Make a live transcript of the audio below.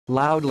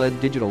Loud LED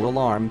digital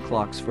alarm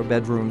clocks for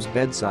bedrooms.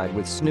 Bedside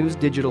with Snooze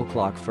digital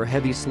clock for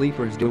heavy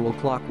sleepers. Dual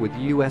clock with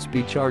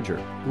USB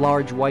charger.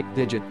 Large white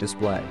digit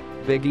display.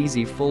 Big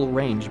easy full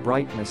range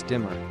brightness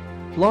dimmer.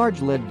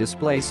 Large LED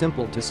display.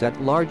 Simple to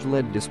set. Large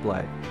LED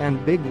display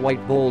and big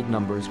white bold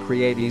numbers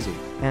create easy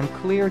and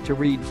clear to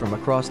read from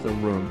across the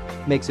room.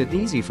 Makes it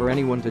easy for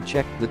anyone to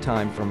check the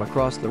time from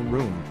across the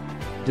room.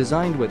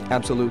 Designed with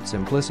absolute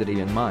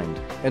simplicity in mind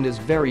and is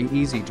very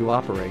easy to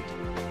operate.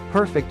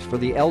 Perfect for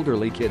the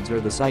elderly, kids, or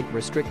the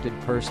sight-restricted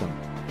person.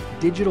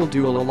 Digital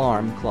dual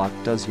alarm clock.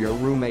 Does your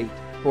roommate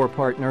or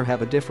partner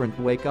have a different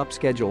wake-up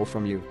schedule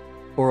from you?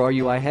 Or are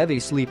you a heavy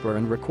sleeper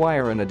and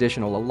require an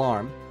additional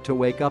alarm to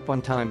wake up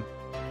on time?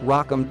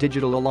 Rocam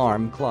digital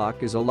alarm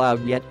clock is a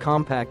loud yet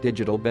compact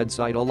digital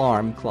bedside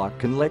alarm clock.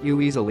 Can let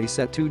you easily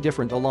set 2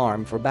 different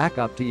alarms for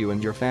backup to you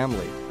and your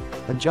family.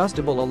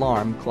 Adjustable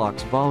alarm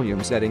clock's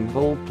volume setting.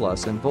 Volt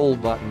plus and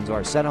volt buttons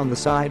are set on the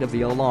side of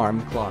the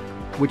alarm clock,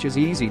 which is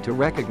easy to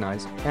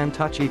recognize and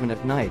touch even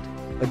at night.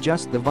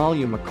 Adjust the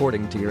volume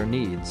according to your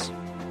needs.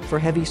 For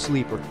heavy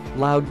sleeper,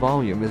 loud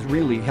volume is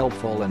really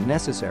helpful and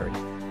necessary.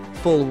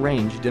 Full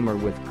range dimmer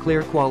with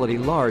clear quality.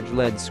 Large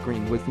LED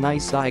screen with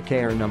nice eye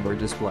care number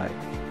display.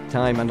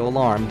 Time and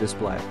alarm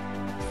display.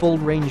 Full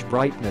range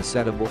brightness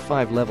settable.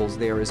 5 levels.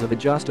 There is an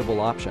adjustable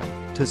option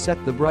to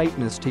set the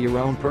brightness to your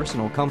own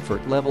personal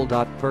comfort.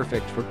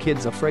 Level.Perfect for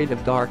kids afraid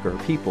of dark or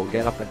people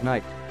get up at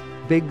night.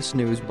 Big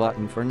snooze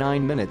button for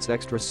 9 minutes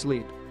extra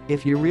sleep.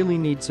 If you really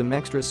need some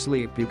extra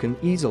sleep, you can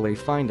easily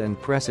find and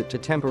press it to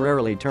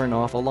temporarily turn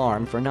off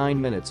alarm for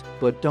 9 minutes,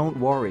 but don't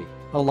worry.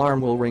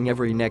 Alarm will ring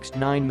every next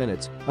 9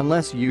 minutes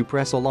unless you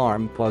press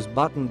alarm pause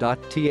button.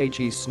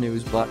 The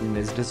snooze button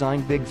is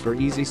designed big for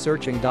easy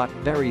searching.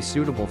 Very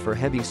suitable for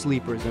heavy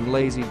sleepers and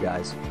lazy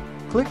guys.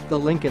 Click the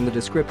link in the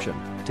description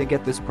to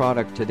get this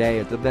product today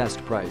at the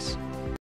best price.